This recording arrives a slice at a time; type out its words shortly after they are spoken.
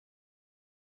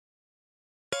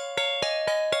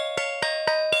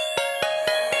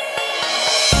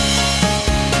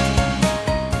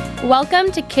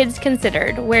Welcome to Kids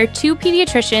Considered, where two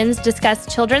pediatricians discuss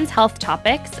children's health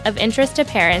topics of interest to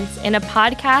parents in a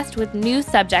podcast with new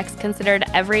subjects considered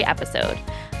every episode.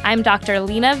 I'm Dr.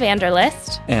 Lena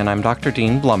Vanderlist. And I'm Dr.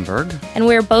 Dean Blumberg. And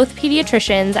we're both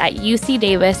pediatricians at UC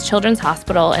Davis Children's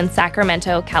Hospital in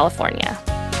Sacramento, California.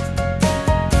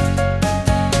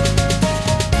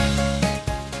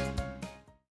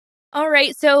 All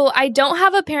right, so I don't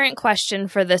have a parent question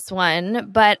for this one,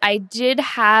 but I did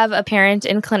have a parent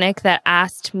in clinic that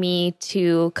asked me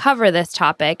to cover this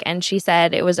topic, and she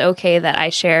said it was okay that I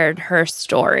shared her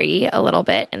story a little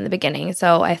bit in the beginning,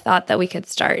 so I thought that we could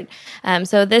start.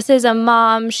 So this is a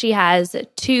mom. She has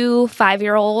two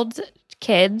 5-year-old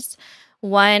kids.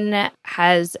 One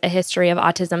has a history of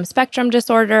autism spectrum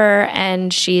disorder,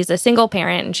 and she's a single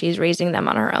parent, and she's raising them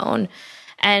on her own.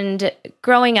 And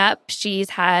growing up,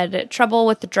 she's had trouble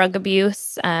with the drug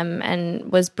abuse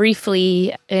and was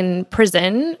briefly in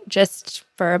prison just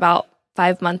for about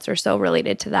 5 months or so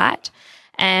related to that.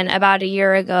 And about a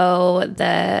year ago,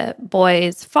 the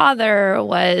boy's father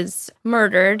was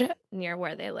murdered near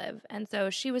where they live. And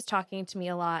so she was talking to me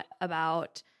a lot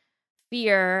about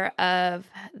fear of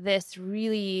this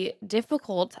really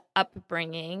difficult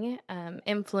upbringing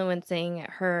influencing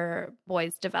her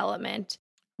boy's development.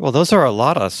 Well, those are a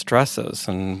lot of stresses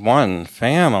in one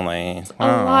family.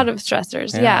 Wow. A lot of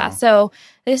stressors, yeah. So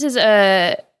this is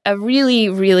a really,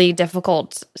 really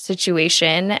difficult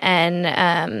situation,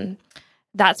 and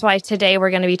that's why today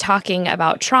we're going to be talking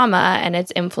about trauma and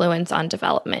its influence on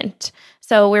development.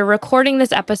 So we're recording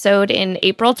this episode in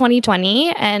April 2020,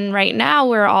 and right now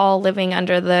we're all living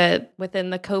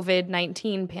within the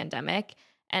COVID-19 pandemic,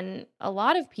 and a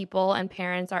lot of people and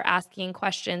parents are asking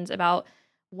questions about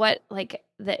what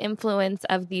the influence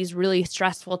of these really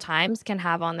stressful times can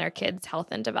have on their kids' health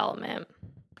and development.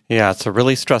 Yeah, it's a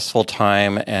really stressful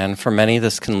time, and for many,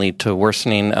 this can lead to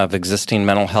worsening of existing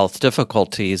mental health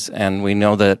difficulties. And we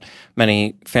know that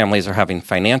many families are having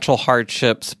financial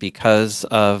hardships because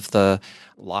of the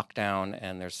lockdown,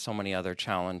 and there's so many other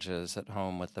challenges at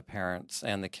home with the parents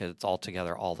and the kids all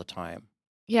together all the time.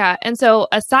 Yeah, and so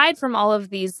aside from all of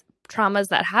these traumas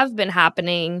that have been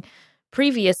happening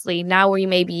previously, now we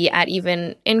may be at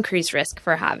even increased risk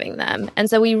for having them. And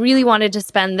so we really wanted to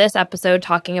spend this episode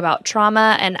talking about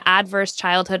trauma and adverse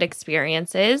childhood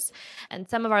experiences. And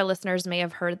some of our listeners may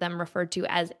have heard them referred to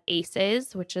as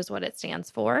ACEs, which is what it stands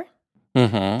for.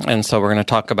 And so we're going to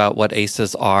talk about what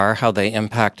ACEs are, how they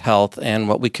impact health, and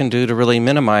what we can do to really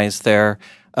minimize their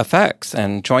effects.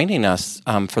 And joining us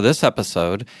for this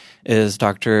episode is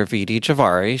Dr. Vidi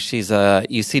Javari. She's a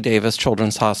UC Davis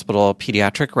Children's Hospital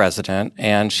pediatric resident,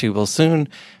 and she will soon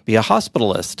be a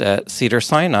hospitalist at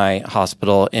Cedars-Sinai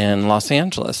Hospital in Los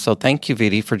Angeles. So thank you,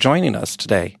 Vidi, for joining us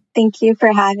today. Thank you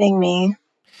for having me.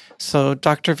 So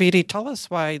Dr. Vidi, tell us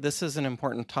why this is an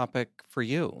important topic for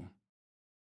you.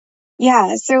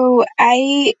 Yeah, so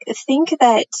I think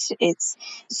that it's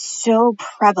so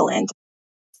prevalent.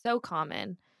 So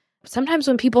common. Sometimes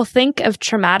when people think of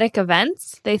traumatic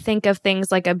events, they think of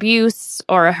things like abuse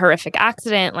or a horrific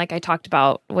accident, like I talked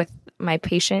about with my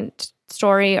patient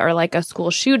story, or like a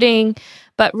school shooting.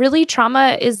 But really,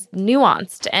 trauma is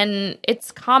nuanced and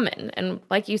it's common. And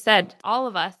like you said, all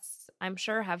of us, I'm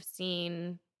sure, have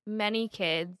seen many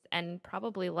kids and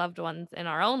probably loved ones in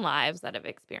our own lives that have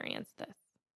experienced this.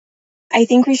 I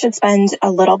think we should spend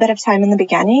a little bit of time in the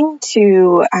beginning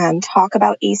to talk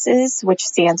about ACEs, which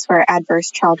stands for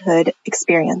Adverse Childhood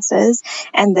Experiences,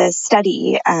 and the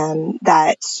study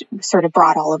that sort of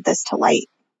brought all of this to light.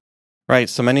 Right.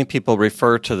 So many people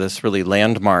refer to this really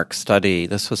landmark study.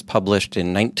 This was published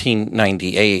in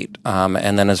 1998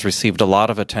 and then has received a lot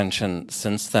of attention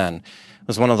since then. It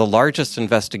was one of the largest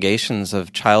investigations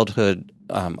of childhood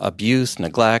abuse,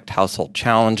 neglect, household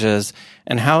challenges,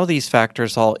 and how these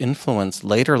factors all influence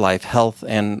later life health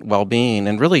and well-being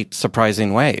in really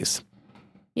surprising ways.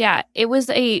 Yeah, it was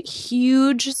a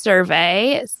huge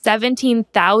survey.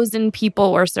 17,000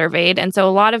 people were surveyed. And so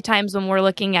a lot of times when we're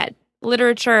looking at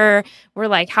literature, we're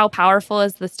like, how powerful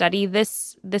is the study?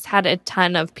 This had a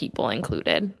ton of people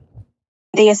included.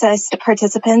 They assessed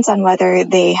participants on whether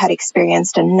they had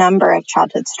experienced a number of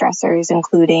childhood stressors,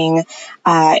 including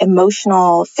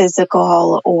emotional,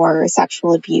 physical, or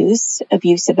sexual abuse,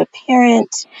 abuse of a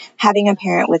parent, having a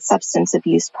parent with substance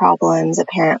abuse problems, a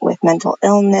parent with mental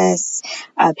illness,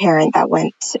 a parent that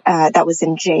was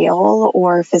in jail,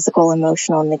 or physical,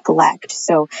 emotional neglect.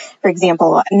 So, for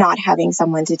example, not having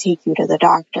someone to take you to the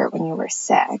doctor when you were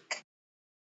sick.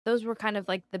 Those were kind of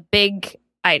like the big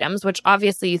items, which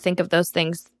obviously you think of those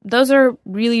things, those are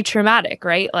really traumatic,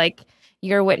 right? Like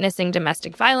you're witnessing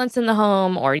domestic violence in the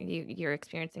home, or you're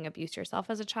experiencing abuse yourself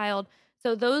as a child.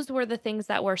 So those were the things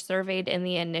that were surveyed in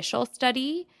the initial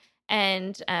study.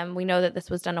 And we know that this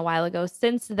was done a while ago.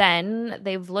 Since then,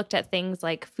 they've looked at things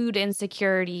like food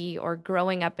insecurity or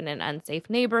growing up in an unsafe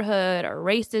neighborhood or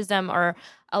racism or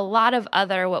a lot of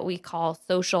other what we call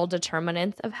social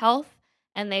determinants of health.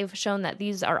 And they've shown that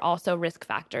these are also risk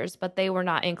factors, but they were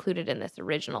not included in this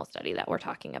original study that we're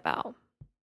talking about.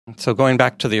 So going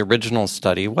back to the original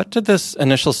study, what did this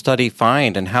initial study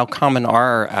find, and how common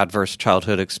are adverse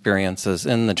childhood experiences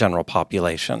in the general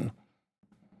population?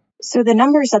 So the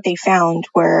numbers that they found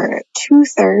were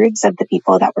 2/3 of the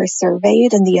people that were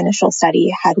surveyed in the initial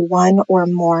study had one or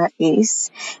more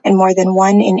ACE, and more than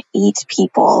 1 in 8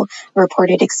 people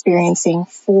reported experiencing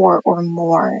 4 or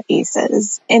more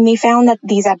ACEs. And they found that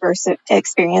these adverse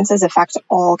experiences affect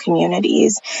all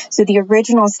communities. So the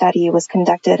original study was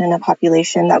conducted in a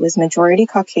population that was majority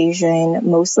Caucasian,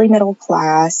 mostly middle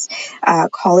class,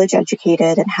 college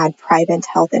educated, and had private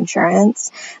health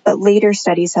insurance. But later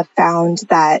studies have found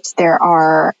that there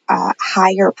are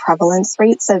higher prevalence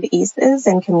rates of ACEs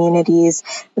in communities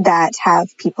that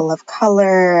have people of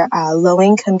color,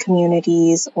 low-income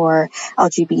communities, or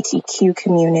LGBTQ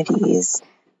communities.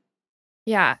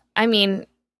 Yeah, I mean,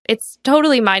 it's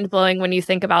totally mind-blowing when you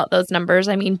think about those numbers.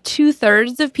 I mean,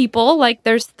 2/3 of people, like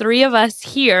there's 3 of us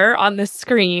here on the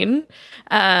screen,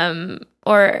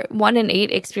 or 1 in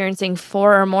 8 experiencing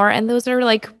 4 or more. And those are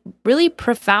like really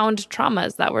profound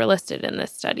traumas that were listed in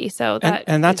this study. So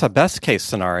that's a best case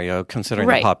scenario considering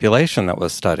right. The population that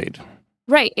was studied.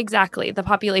 Right, exactly. The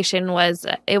population was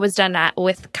done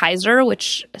with Kaiser,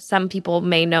 which some people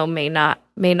may know, may not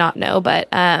know, but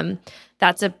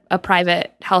that's a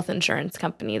private health insurance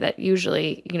company that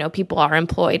usually, people are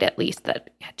employed at least that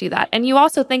do that. And you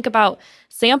also think about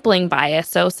sampling bias.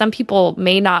 So some people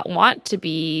may not want to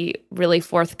be really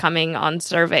forthcoming on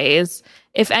surveys.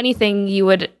 If anything, you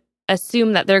would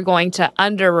assume that they're going to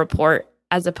underreport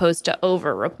as opposed to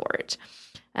overreport.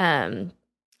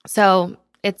 So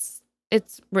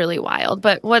it's really wild.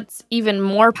 But what's even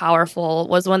more powerful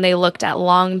was when they looked at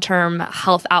long-term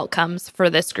health outcomes for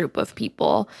this group of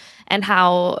people and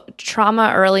how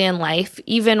trauma early in life,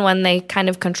 even when they kind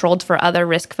of controlled for other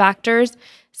risk factors,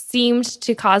 seemed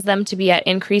to cause them to be at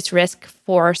increased risk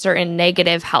for certain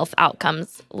negative health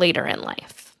outcomes later in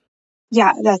life.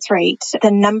 Yeah, that's right.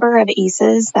 The number of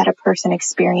ACEs that a person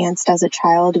experienced as a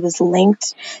child was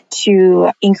linked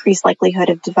to increased likelihood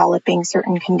of developing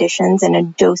certain conditions in a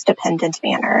dose-dependent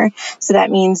manner. So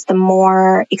that means the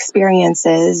more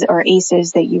experiences or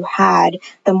ACEs that you had,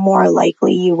 the more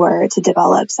likely you were to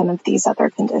develop some of these other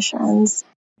conditions.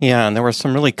 Yeah, and there were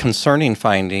some really concerning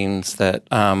findings that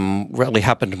really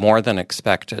happened more than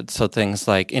expected. So things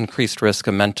like increased risk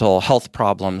of mental health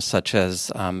problems such as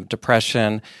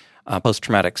depression,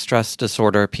 post-traumatic stress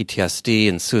disorder, PTSD,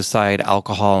 and suicide,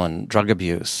 alcohol, and drug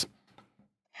abuse.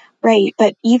 Right,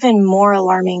 but even more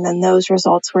alarming than those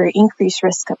results were increased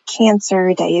risk of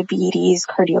cancer, diabetes,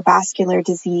 cardiovascular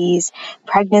disease,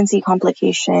 pregnancy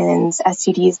complications,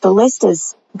 STDs. The list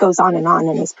goes on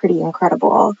and is pretty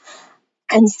incredible.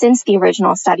 And since the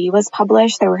original study was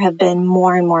published, there have been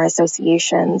more and more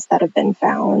associations that have been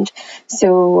found.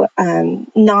 So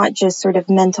not just sort of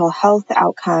mental health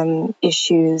outcome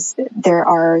issues, there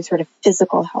are sort of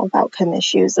physical health outcome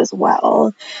issues as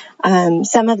well.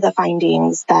 Some of the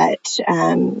findings that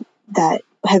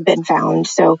have been found,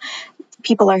 so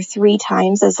people are 3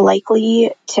 times as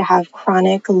likely to have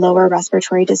chronic lower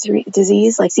respiratory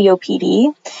disease like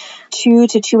COPD, 2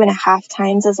 to 2.5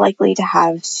 times as likely to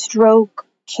have stroke,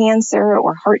 cancer,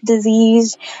 or heart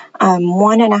disease,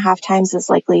 1.5 times as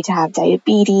likely to have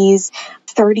diabetes,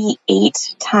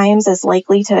 38 times as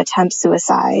likely to attempt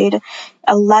suicide,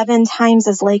 11 times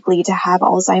as likely to have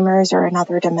Alzheimer's or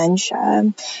another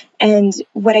dementia. And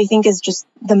what I think is just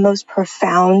the most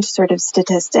profound sort of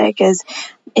statistic is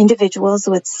individuals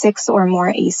with 6 or more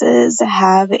ACEs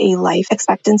have a life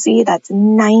expectancy that's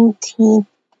 19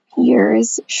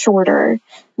 years shorter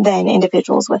than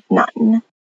individuals with none.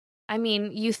 I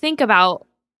mean, you think about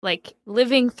like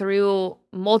living through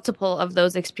multiple of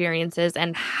those experiences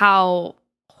and how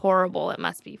horrible it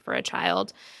must be for a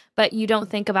child, but you don't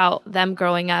think about them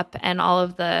growing up and all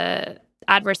of the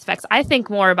adverse effects. I think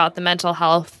more about the mental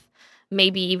health,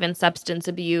 maybe even substance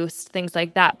abuse, things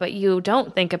like that, but you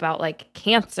don't think about like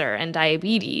cancer and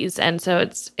diabetes. And so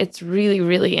it's really,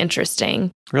 really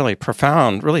interesting. Really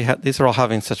profound. These are all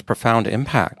having such profound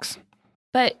impacts.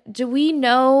 But do we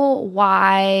know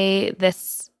why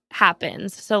this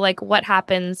happens? So like what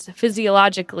happens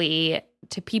physiologically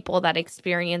to people that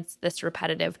experience this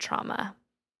repetitive trauma?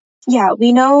 Yeah,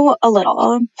 we know a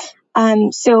little.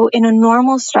 So in a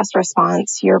normal stress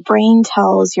response, your brain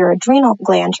tells your adrenal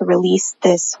gland to release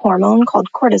this hormone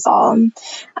called cortisol,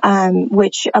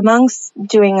 which amongst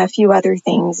doing a few other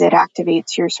things, it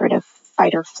activates your sort of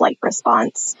fight or flight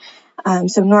response.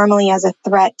 So normally as a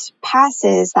threat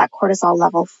passes, that cortisol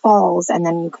level falls and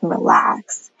then you can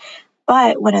relax.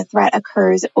 But when a threat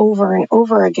occurs over and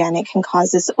over again, it can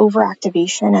cause this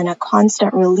overactivation and a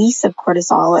constant release of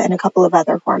cortisol and a couple of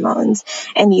other hormones.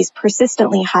 And these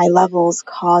persistently high levels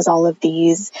cause all of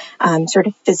these sort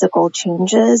of physical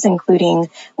changes, including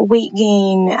weight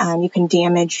gain. You can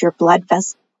damage your blood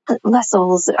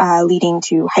vessels, leading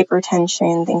to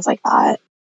hypertension, things like that.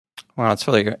 Wow, it's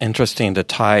really interesting to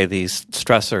tie these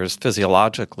stressors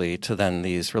physiologically to then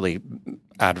these really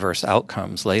adverse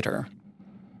outcomes later.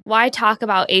 Why talk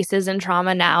about ACEs and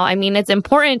trauma now? I mean, it's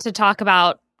important to talk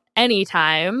about any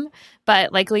time,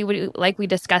 but like we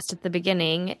discussed at the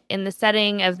beginning, in the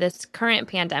setting of this current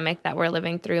pandemic that we're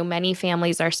living through, many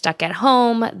families are stuck at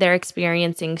home. They're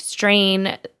experiencing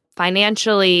strain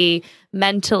financially,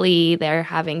 mentally. They're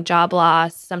having job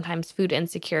loss, sometimes food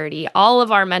insecurity. All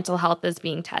of our mental health is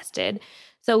being tested.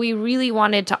 So we really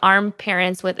wanted to arm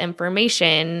parents with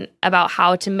information about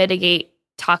how to mitigate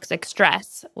toxic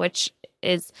stress, which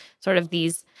is sort of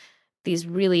these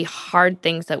really hard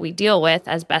things that we deal with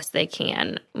as best they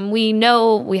can. We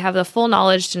know, we have the full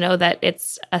knowledge to know that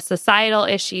it's a societal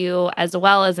issue as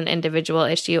well as an individual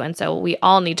issue. And so we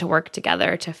all need to work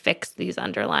together to fix these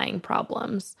underlying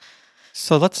problems.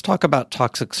 So let's talk about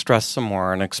toxic stress some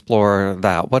more and explore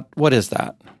that. What is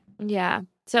that? Yeah.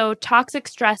 So toxic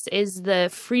stress is the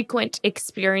frequent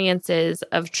experiences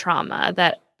of trauma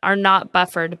that are not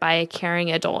buffered by a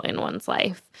caring adult in one's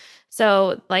life.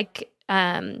 So like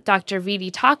Dr. Vitti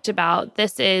talked about,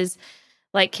 this is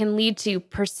like can lead to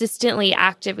persistently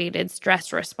activated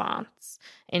stress response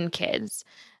in kids.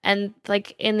 And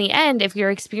like in the end, if you're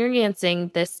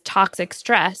experiencing this toxic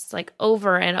stress like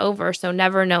over and over, so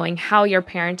never knowing how your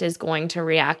parent is going to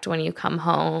react when you come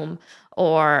home,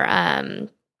 or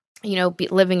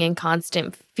living in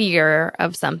constant fear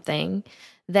of something,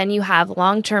 then you have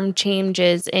long-term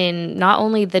changes in not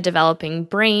only the developing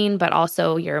brain, but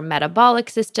also your metabolic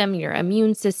system, your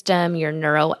immune system, your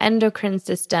neuroendocrine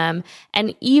system,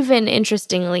 and even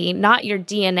interestingly, not your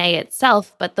DNA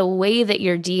itself, but the way that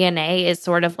your DNA is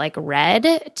sort of like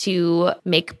read to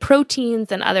make proteins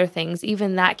and other things,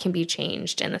 even that can be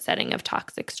changed in the setting of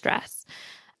toxic stress.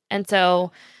 And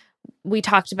so we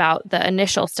talked about the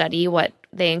initial study, what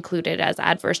they included as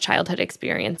adverse childhood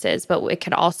experiences, but it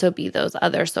could also be those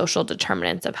other social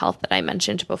determinants of health that I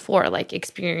mentioned before, like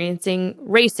experiencing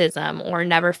racism or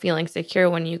never feeling secure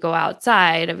when you go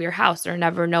outside of your house or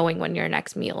never knowing when your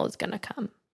next meal is going to come.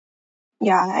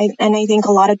 Yeah, I think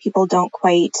a lot of people don't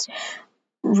quite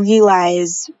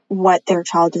realize what their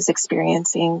child is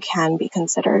experiencing can be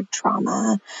considered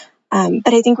trauma.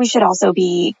 But I think we should also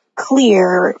be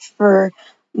clear for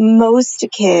most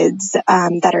kids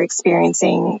that are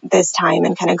experiencing this time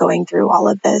and kind of going through all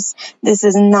of this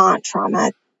is not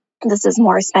trauma. This is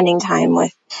more spending time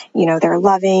with, their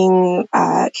loving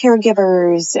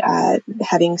caregivers,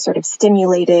 having sort of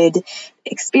stimulated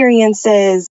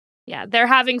experiences. Yeah, they're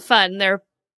having fun.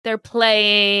 They're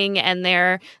playing, and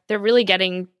they're really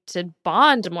getting to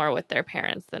bond more with their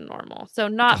parents than normal. So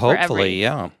not hopefully,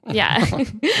 for every...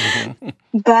 yeah.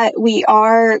 But we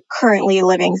are currently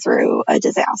living through a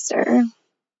disaster.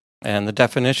 And the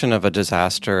definition of a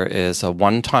disaster is a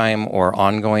one-time or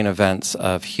ongoing events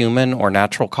of human or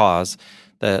natural cause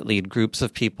that lead groups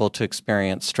of people to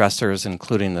experience stressors,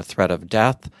 including the threat of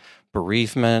death,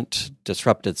 bereavement,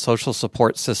 disrupted social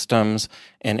support systems,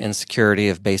 and insecurity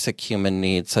of basic human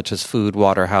needs such as food,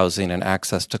 water, housing, and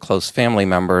access to close family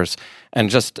members. And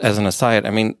just as an aside,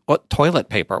 what toilet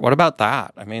paper? What about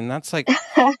that? That's like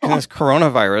this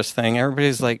coronavirus thing.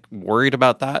 Everybody's like worried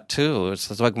about that too.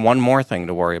 It's like one more thing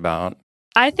to worry about.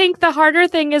 I think the harder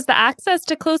thing is the access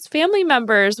to close family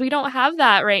members. We don't have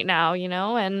that right now,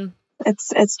 and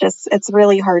it's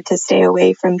really hard to stay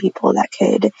away from people that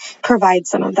could provide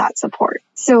some of that support.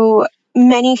 So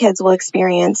many kids will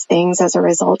experience things as a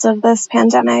result of this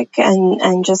pandemic.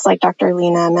 And just like Dr.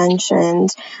 Lena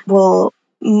mentioned, we'll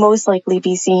most likely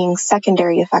be seeing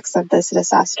secondary effects of this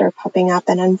disaster popping up.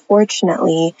 And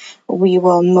unfortunately, we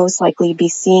will most likely be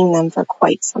seeing them for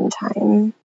quite some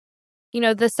time.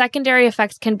 The secondary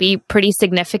effects can be pretty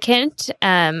significant.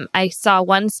 I saw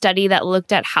one study that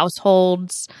looked at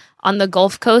households on the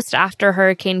Gulf Coast after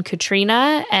Hurricane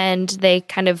Katrina, and they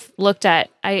kind of looked at,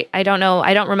 I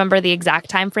don't remember the exact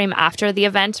time frame after the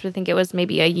event, but I think it was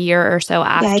maybe a year or so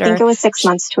after. Yeah, I think it was 6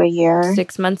 months to a year.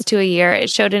 6 months to a year. It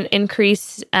showed an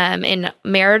increase in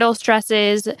marital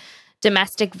stresses,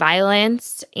 domestic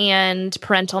violence, and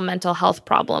parental mental health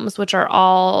problems, which are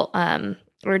all,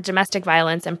 or domestic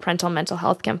violence and parental mental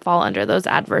health can fall under those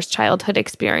adverse childhood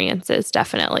experiences,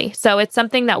 definitely. So it's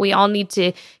something that we all need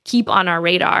to keep on our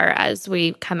radar as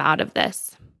we come out of this.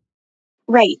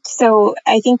 Right. So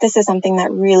I think this is something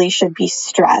that really should be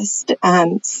stressed.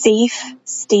 Safe,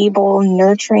 stable,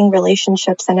 nurturing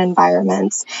relationships and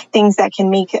environments, things that can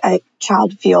make a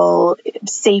child feel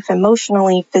safe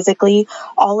emotionally, physically,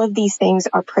 all of these things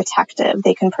are protective.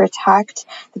 They can protect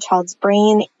the child's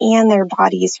brain and their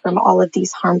bodies from all of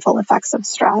these harmful effects of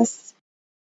stress.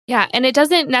 Yeah, and it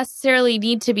doesn't necessarily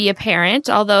need to be a parent,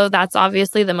 although that's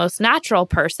obviously the most natural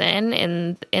person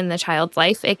in the child's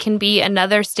life. It can be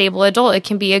another stable adult. It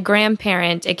can be a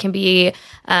grandparent. It can be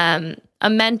a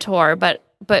mentor. But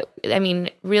I mean,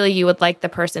 really, you would like the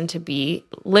person to be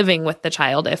living with the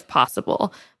child if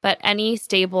possible. But any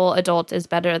stable adult is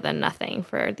better than nothing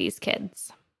for these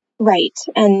kids. Right.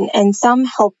 And some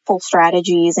helpful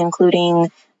strategies,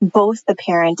 including both the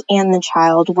parent and the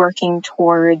child working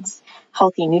towards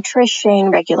healthy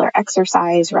nutrition, regular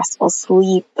exercise, restful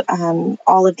sleep,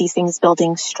 all of these things,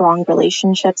 building strong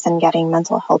relationships and getting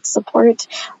mental health support,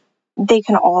 they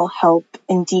can all help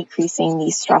in decreasing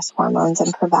these stress hormones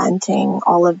and preventing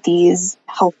all of these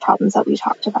health problems that we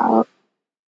talked about.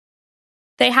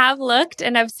 They have looked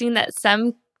and have seen that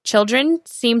some children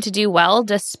seem to do well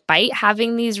despite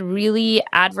having these really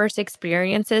adverse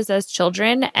experiences as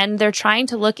children. And they're trying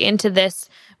to look into this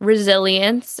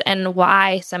resilience and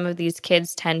why some of these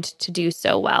kids tend to do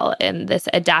so well in this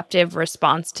adaptive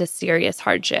response to serious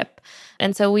hardship.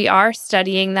 And so we are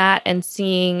studying that and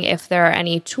seeing if there are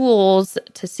any tools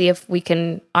to see if we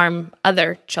can arm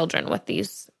other children with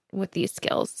these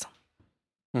skills.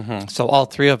 Mm-hmm. So all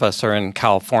three of us are in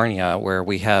California, where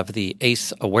we have the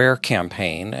ACE Aware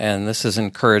campaign, and this is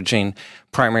encouraging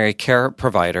primary care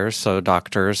providers, so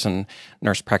doctors and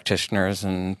nurse practitioners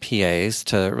and PAs,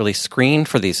 to really screen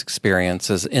for these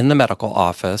experiences in the medical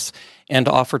office and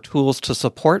to offer tools to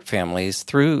support families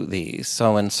through these.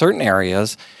 So in certain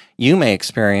areas, you may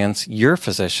experience your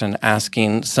physician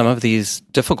asking some of these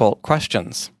difficult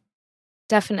questions.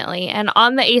 Definitely. And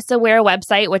on the ACE Aware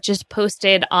website, which is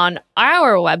posted on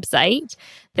our website,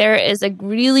 there is a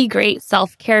really great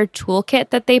self-care toolkit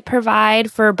that they provide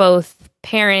for both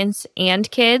parents and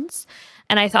kids.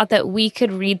 And I thought that we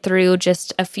could read through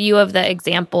just a few of the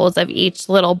examples of each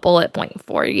little bullet point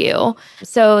for you.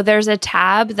 So there's a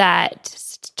tab that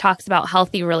talks about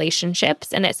healthy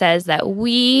relationships, and it says that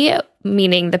we,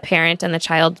 meaning the parent and the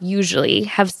child, usually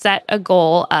have set a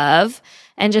goal of,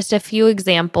 and just a few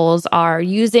examples are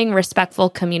using respectful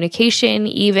communication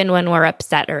even when we're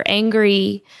upset or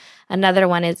angry. Another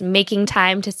one is making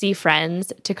time to see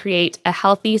friends to create a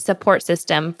healthy support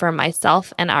system for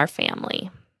myself and our family.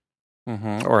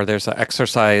 Mm-hmm. Or there's an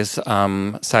exercise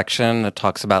section that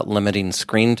talks about limiting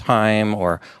screen time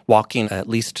or walking at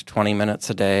least 20 minutes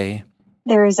a day.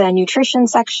 There's a nutrition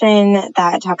section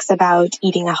that talks about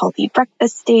eating a healthy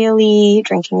breakfast daily,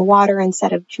 drinking water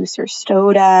instead of juice or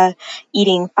soda,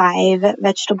 eating 5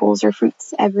 vegetables or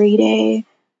fruits every day.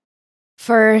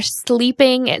 For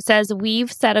sleeping, it says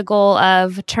we've set a goal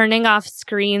of turning off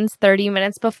screens 30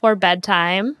 minutes before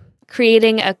bedtime,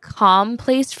 creating a calm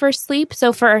place for sleep.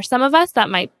 So for some of us, that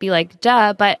might be like,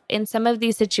 duh, but in some of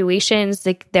these situations,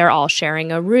 they're all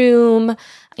sharing a room,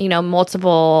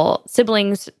 multiple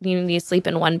siblings, need to sleep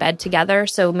in one bed together.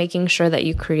 So making sure that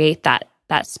you create that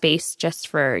space just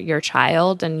for your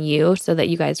child and you, so that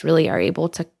you guys really are able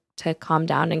to calm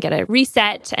down and get a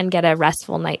reset and get a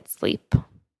restful night's sleep.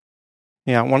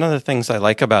 Yeah, one of the things I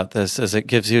like about this is it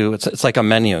gives you, it's like a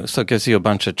menu, so it gives you a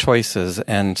bunch of choices,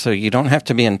 and so you don't have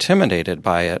to be intimidated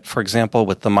by it. For example,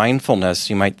 with the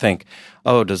mindfulness, you might think,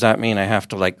 oh, does that mean I have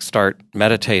to start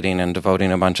meditating and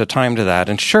devoting a bunch of time to that?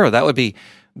 And sure, that would be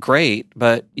great,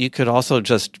 but you could also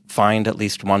just find at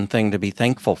least one thing to be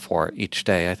thankful for each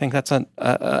day. I think that's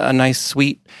a nice,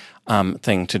 sweet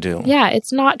thing to do. Yeah,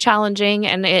 it's not challenging,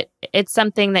 and it's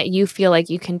something that you feel like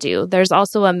you can do. There's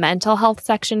also a mental health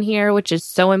section here, which is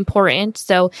so important.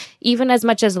 So even as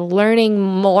much as learning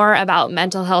more about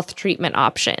mental health treatment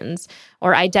options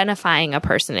or identifying a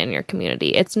person in your community,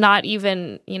 it's not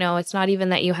even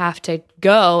that you have to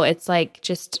go. It's like,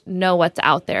 just know what's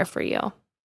out there for you.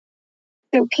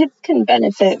 So kids can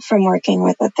benefit from working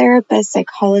with a therapist,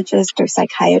 psychologist, or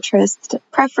psychiatrist.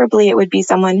 Preferably, it would be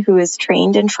someone who is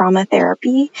trained in trauma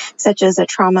therapy, such as a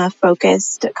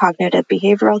trauma-focused cognitive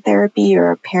behavioral therapy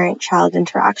or parent-child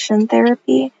interaction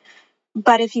therapy.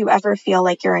 But if you ever feel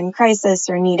like you're in crisis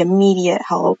or need immediate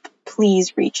help,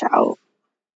 please reach out.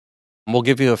 We'll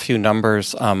give you a few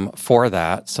numbers for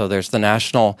that. So there's the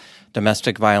National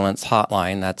Domestic Violence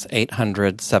Hotline. That's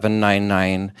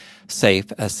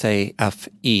 800-799-SAFE,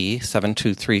 S-A-F-E,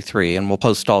 7233. And we'll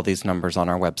post all these numbers on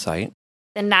our website.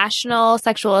 The National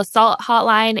Sexual Assault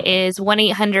Hotline is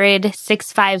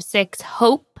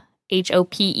 1-800-656-HOPE,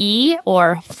 H-O-P-E,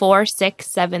 or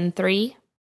 4673.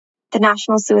 The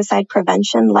National Suicide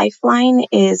Prevention Lifeline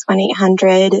is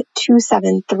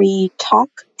 1-800-273-TALK,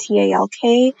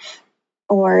 T-A-L-K,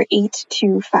 or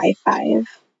 8255.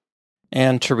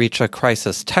 And to reach a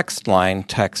crisis text line,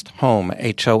 text HOME,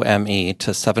 H-O-M-E,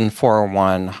 to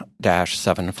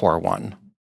 741-741.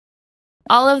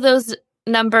 All of those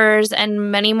numbers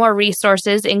and many more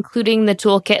resources, including the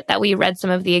toolkit that we read some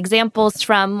of the examples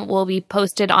from, will be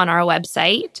posted on our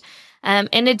website.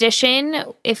 In addition,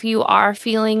 if you are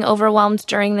feeling overwhelmed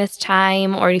during this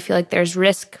time, or you feel like there's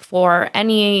risk for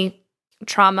any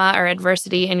trauma or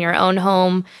adversity in your own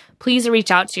home, please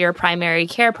reach out to your primary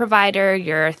care provider,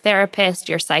 your therapist,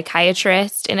 your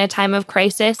psychiatrist in a time of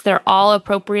crisis. They're all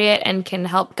appropriate and can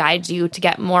help guide you to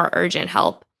get more urgent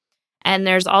help. And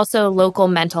there's also local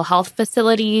mental health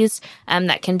facilities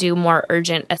that can do more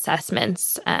urgent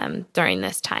assessments during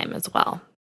this time as well.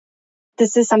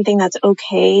 This is something that's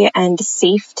okay and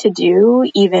safe to do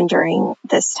even during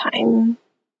this time.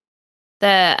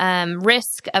 The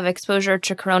risk of exposure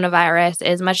to coronavirus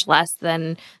is much less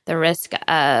than the risk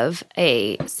of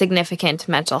a significant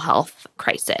mental health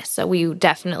crisis. So we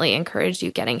definitely encourage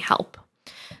you getting help.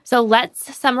 So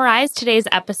let's summarize today's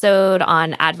episode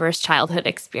on adverse childhood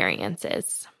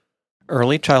experiences.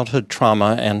 Early childhood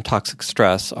trauma and toxic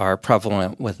stress are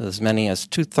prevalent with as many as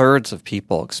 2/3 of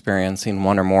people experiencing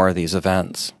one or more of these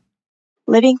events.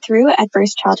 Living through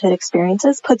adverse childhood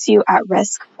experiences puts you at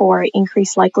risk for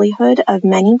increased likelihood of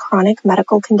many chronic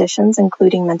medical conditions,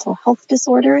 including mental health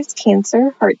disorders,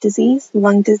 cancer, heart disease,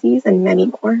 lung disease, and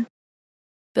many more.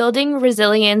 Building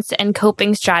resilience and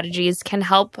coping strategies can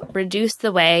help reduce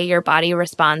the way your body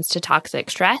responds to toxic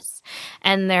stress.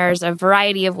 And there's a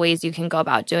variety of ways you can go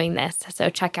about doing this. So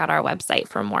check out our website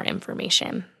for more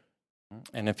information.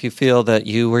 And if you feel that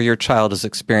you or your child is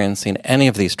experiencing any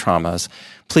of these traumas,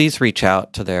 please reach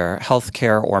out to their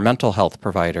healthcare or mental health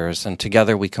providers, and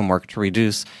together we can work to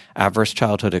reduce adverse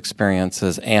childhood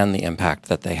experiences and the impact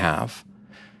that they have.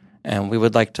 And we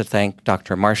would like to thank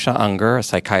Dr. Marcia Unger, a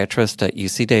psychiatrist at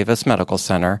UC Davis Medical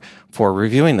Center, for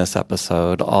reviewing this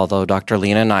episode, although Dr.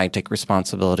 Lena and I take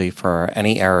responsibility for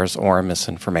any errors or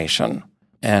misinformation.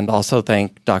 And also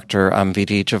thank Dr.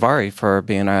 Vidi Javari for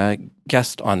being a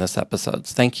guest on this episode.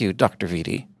 Thank you, Dr.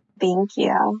 Vidi. Thank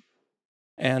you.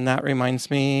 And that reminds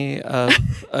me of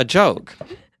a joke.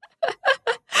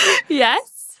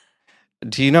 Yes?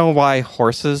 Do you know why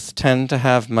horses tend to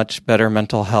have much better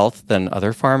mental health than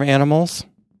other farm animals?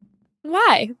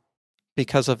 Why?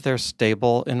 Because of their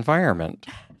stable environment.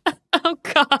 Oh,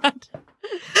 God.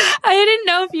 I didn't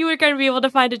know if you were going to be able to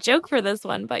find a joke for this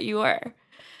one, but you were.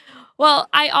 Well,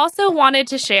 I also wanted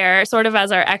to share, sort of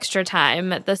as our extra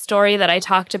time, the story that I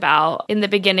talked about in the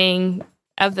beginning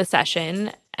of the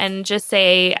session, and just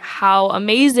say how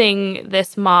amazing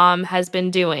this mom has been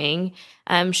doing.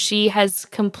 She has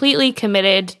completely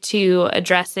committed to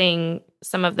addressing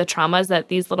some of the traumas that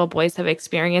these little boys have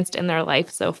experienced in their life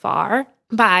so far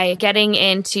by getting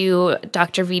into,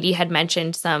 Dr. Vidi had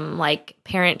mentioned some like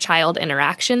parent-child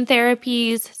interaction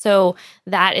therapies. So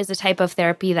that is a type of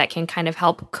therapy that can kind of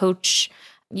help coach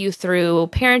you through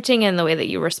parenting and the way that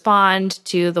you respond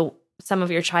to some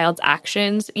of your child's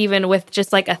actions, even with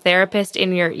just like a therapist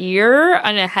in your ear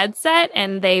on a headset,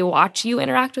 and they watch you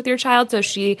interact with your child. So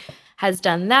she has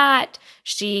done that.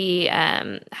 She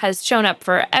has shown up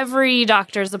for every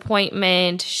doctor's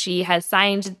appointment. She has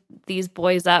signed these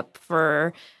boys up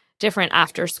for different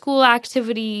after-school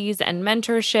activities and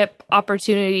mentorship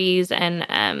opportunities.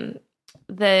 And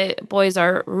the boys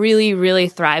are really, really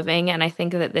thriving. And I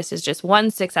think that this is just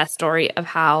one success story of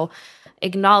how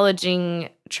acknowledging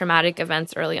traumatic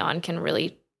events early on can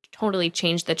really totally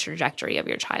change the trajectory of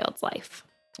your child's life.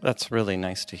 That's really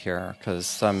nice to hear,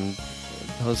 because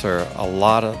those are a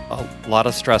lot of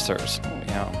stressors.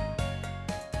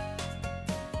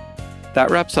 That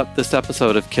wraps up this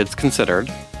episode of Kids Considered.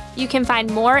 You can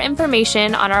find more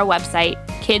information on our website,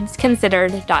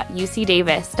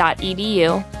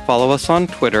 kidsconsidered.ucdavis.edu. Follow us on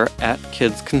Twitter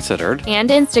 @KidsConsidered and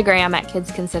Instagram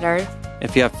 @KidsConsidered.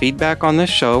 If you have feedback on this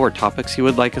show or topics you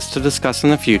would like us to discuss in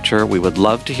the future, we would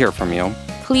love to hear from you.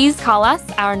 Please call us.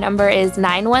 Our number is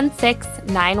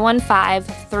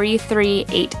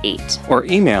 916-915-3388. Or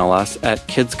email us at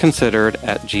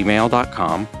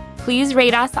kidsconsidered@gmail.com. Please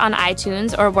rate us on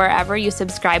iTunes or wherever you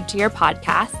subscribe to your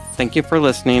podcasts. Thank you for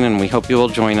listening, and we hope you will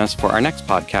join us for our next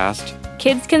podcast.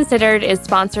 Kids Considered is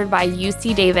sponsored by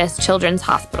UC Davis Children's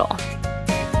Hospital.